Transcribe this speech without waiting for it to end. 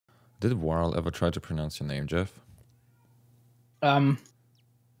Did Warl ever try to pronounce your name, Jeff? I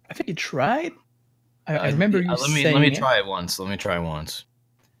think he tried. I remember you saying Let me try it once. Let me try it once.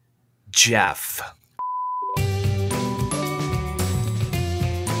 Jeff.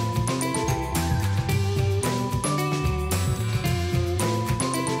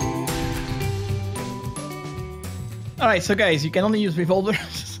 All right, so guys, you can only use Revolver.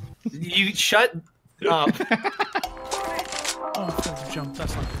 You shut up. Oh, that's a jump.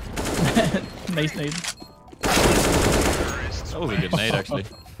 That's not good. Nice nade. That was a good nade, actually.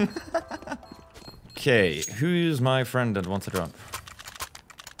 Okay, who's my friend that wants to jump?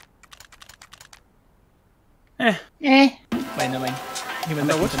 Wait, no, wait. He went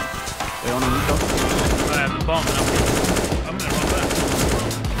back into it. They only need those. I have the bomb. I'm gonna run back.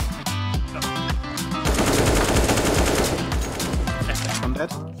 I'm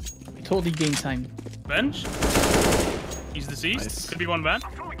dead. We totally gained time. Bench. He's deceased. Nice. Could be one van.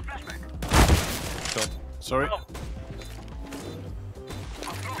 Sorry.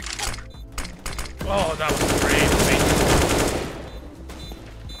 Oh, that was great.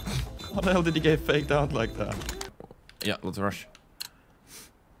 How the hell did he get faked out like that? Yeah, let's rush.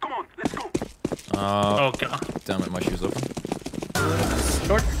 Come on, let's go. Oh god. Damn it, my shoe's open.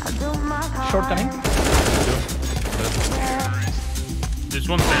 Short. Short coming. There's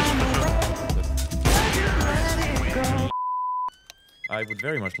one bench for sure. I would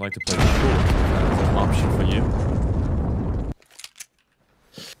very much like to play short as an option for you.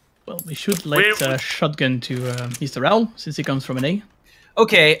 Well, we should let Shotgun to Mr. Owl, since he comes from an A.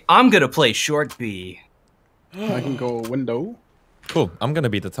 Okay, I'm gonna play short B. I can go window. Cool, I'm gonna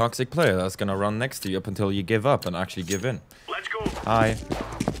be the toxic player that's gonna run next to you up until you give up and actually give in. Let's go. Hi.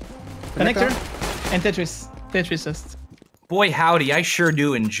 Connector. And Tetris. Tetris assist. Boy howdy, I sure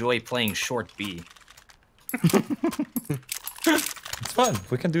do enjoy playing short B. It's fun,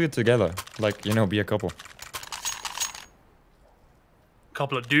 we can do it together. Like, you know, be a couple.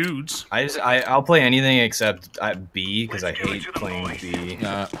 Couple of dudes. I'll play anything except B because I hate playing B.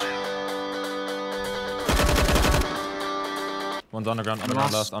 One's underground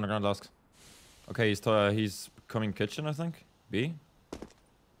last. Okay, he's coming kitchen, I think. B.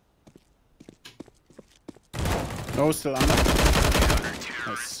 No, still under.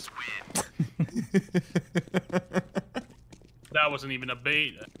 Nice. That wasn't even a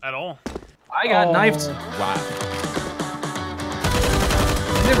bait at all. I got knifed. Wow.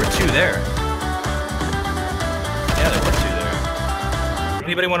 There were two there. Yeah, there were two there.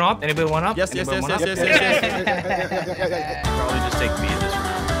 Anybody want up? Anybody want up? Yes. Probably just take B this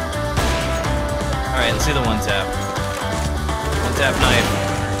round. Alright, let's see the one tap. One tap knife.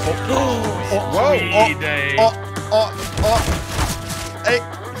 Mrtweeday. Hey.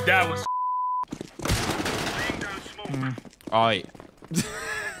 That was. Alright.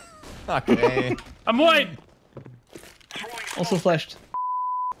 Okay. I'm white. Also flashed.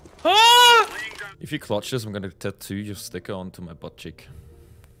 Ah! If you clutch this, I'm gonna tattoo your sticker onto my butt cheek.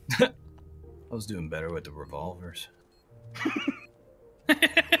 I was doing better with the revolvers.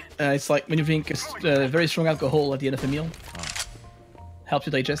 It's like when you drink very strong alcohol at the end of a meal. Helps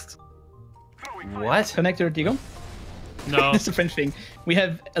you digest. What? Connector, Diego? No. It's a French thing. We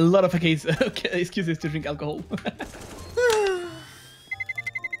have a lot of excuses to drink alcohol.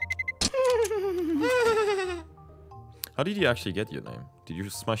 How did you actually get your name? Did you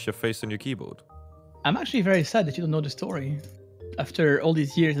smash your face on your keyboard? I'm actually very sad that you don't know the story. After all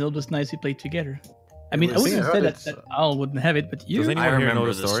these years and all those nights we played together. I mean, I wouldn't say that Al wouldn't have it, but you... Does anyone I here know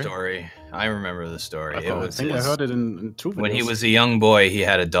remember the the story? story. I remember the story. I I heard it in two videos. When he was a young boy, he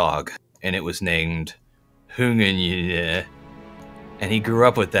had a dog, and it was named Hungenye. And he grew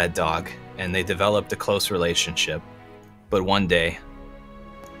up with that dog, and they developed a close relationship. But one day,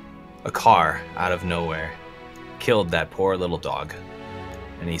 a car out of nowhere killed that poor little dog,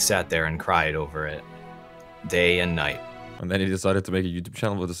 and he sat there and cried over it, day and night. And then he decided to make a YouTube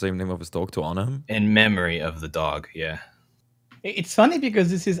channel with the same name of his dog to honor him? In memory of the dog, yeah. It's funny because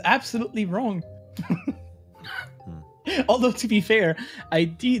this is absolutely wrong. Although, to be fair, I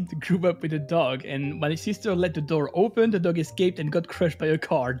did grow up with a dog, and my sister let the door open, the dog escaped and got crushed by a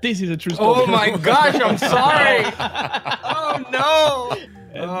car. This is a true story. Oh my gosh, I'm sorry! Oh no!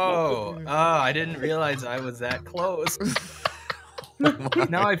 Oh, I didn't realize I was that close.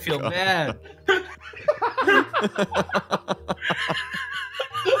 Now I feel bad.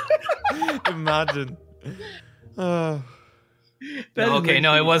 Imagine. Okay,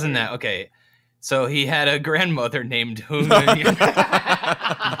 no, it wasn't that. Okay. So he had a grandmother named Hungenye.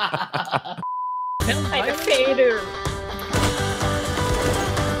 I'm a fader.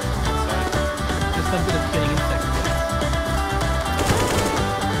 Just not good at getting insects.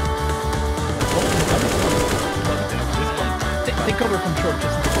 take cover from short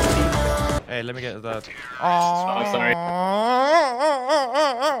just. Hey, let me get that. I'm sorry.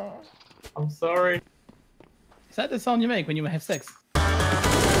 I'm sorry. Is that the sound you make when you have sex?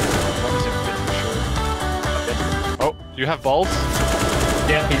 Oh, you have balls?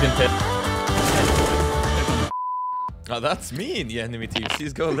 Yeah, he's in pit. Oh, that's me in the enemy team.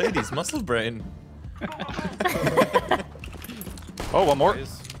 Please go, ladies. Muscle brain. Oh, one more.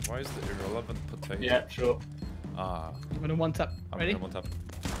 Why is the irrelevant potato? Yeah, sure. Ah. I'm gonna one tap. Ready? One tap.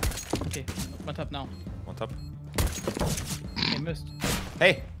 Okay, one tap now. One tap. Okay, missed.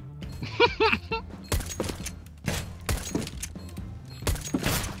 Hey!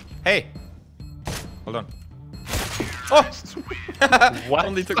 Hey! Hold on. Oh! What?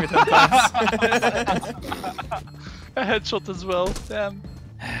 Only took me 10 times. A headshot as well. Damn.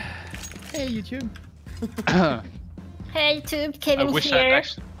 Hey, YouTube. Hey, YouTube, I Kevin wish I'd here.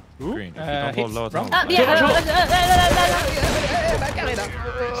 actually. Green. If you don't hold low, wrong. it's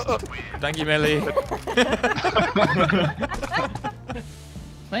not. Thank you, Melly.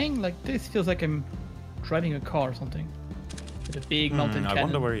 Playing like this feels like I'm driving a car or something. With a big mountain I cannon.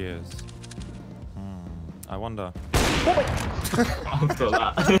 wonder where he is. I wonder. After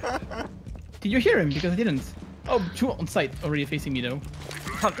that. Did you hear him? Because I didn't. Oh, two on site already facing me though.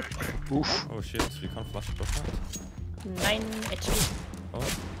 Oof. Oh shit, you can't flash it off that. 9 HP.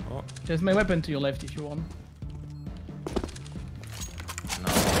 Oh, There's my weapon to your left if you want.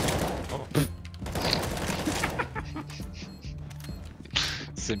 no. Oh.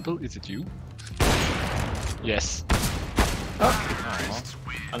 Simple, is it you? Yes. Oh.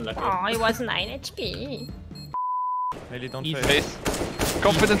 Unlucky. Oh, it was 9 HP. Melly, don't Easy. face. Face.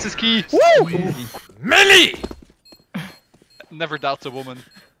 Confidence is key. Melly! Never doubt a woman.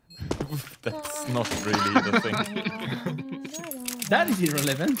 That's not really the thing. That is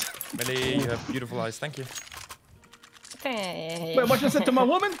irrelevant. Melly, you have beautiful eyes, thank you. Hey. Wait, what you said to my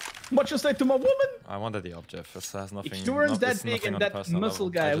woman? What you said to my woman? I wanted the object, this has nothing. If you weren't that it's big nothing and on the that personal muscle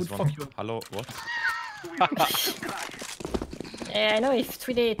level. guy, I just would want- fuck you. Hello, what? I know if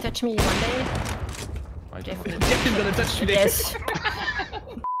Tweeday touch me one day. I don't know. Definitely. Jeff's gonna touch you there. Yes.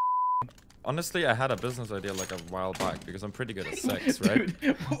 Honestly, I had a business idea like a while back because I'm pretty good at sex, right?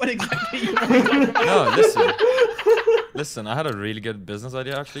 Dude, what exactly you want? No, listen. Listen, I had a really good business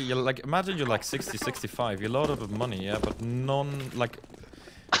idea actually. You're like, imagine you're like 60, 65, you're loaded with money, yeah, but like,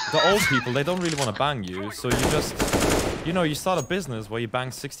 the old people, they don't really want to bang you, so you just, you know, you start a business where you bang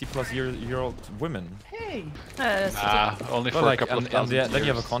 60-plus-year-old women. Hey. Only for Well, a like, couple of thousand then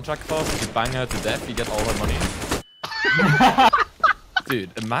you have a years. contract clause, if you bang her to death, you get all her money.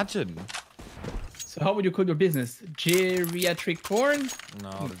 Dude, imagine. So how would you call your business? Geriatric porn?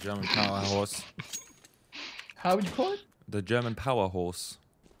 No, the German power horse. How would you call it? The German power horse.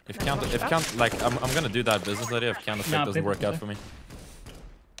 If like, I'm gonna do that business idea if Counter Strike Nah, doesn't work out business for me.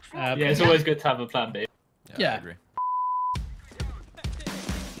 Yeah, it's always good to have a plan B. Yeah. I agree.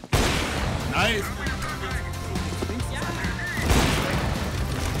 Nice.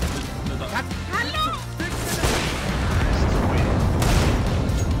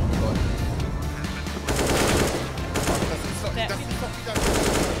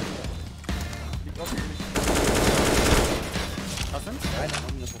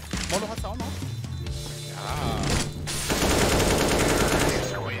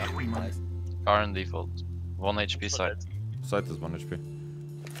 Current default. 1 HP side. Site is 1 HP.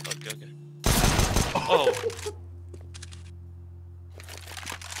 Okay. Oh!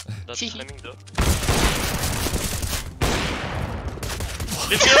 That's flaming though.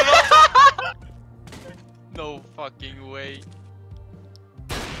 No fucking way.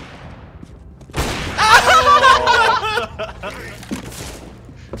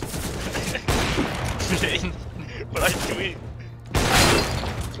 What are you doing?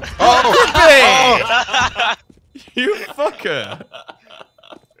 Oh! You fucker!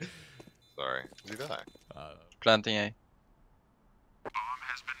 Sorry. Did he die? Planting A.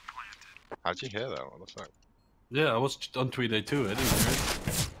 How'd you hear that? What the fuck? Yeah, I was on 3-day too. I didn't hear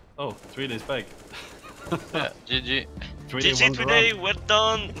it. Oh, 3 days back. Yeah, GG. 3-day GG today, we're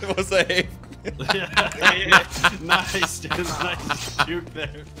done! It was a... Nice, dude. Nice juke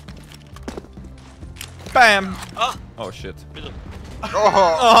there. BAM! Ah! Oh shit. Oh!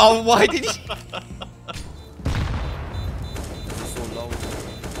 Oh, why did he... So low.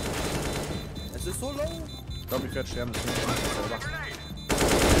 Es ist so low. Ich glaube, ich werde sterben.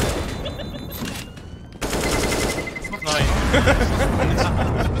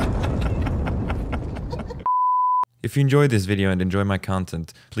 If you enjoyed this video and enjoy my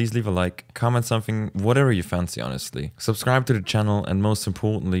content, please leave a like, comment something, whatever you fancy honestly. Subscribe to the channel and most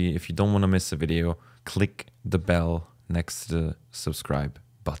importantly, if you don't want to miss a video, click the bell next to the subscribe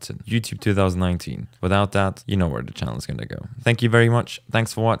button. YouTube 2019. Without that, you know where the channel is going to go. Thank you very much.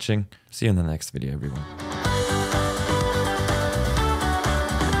 Thanks for watching. See you in the next video, everyone.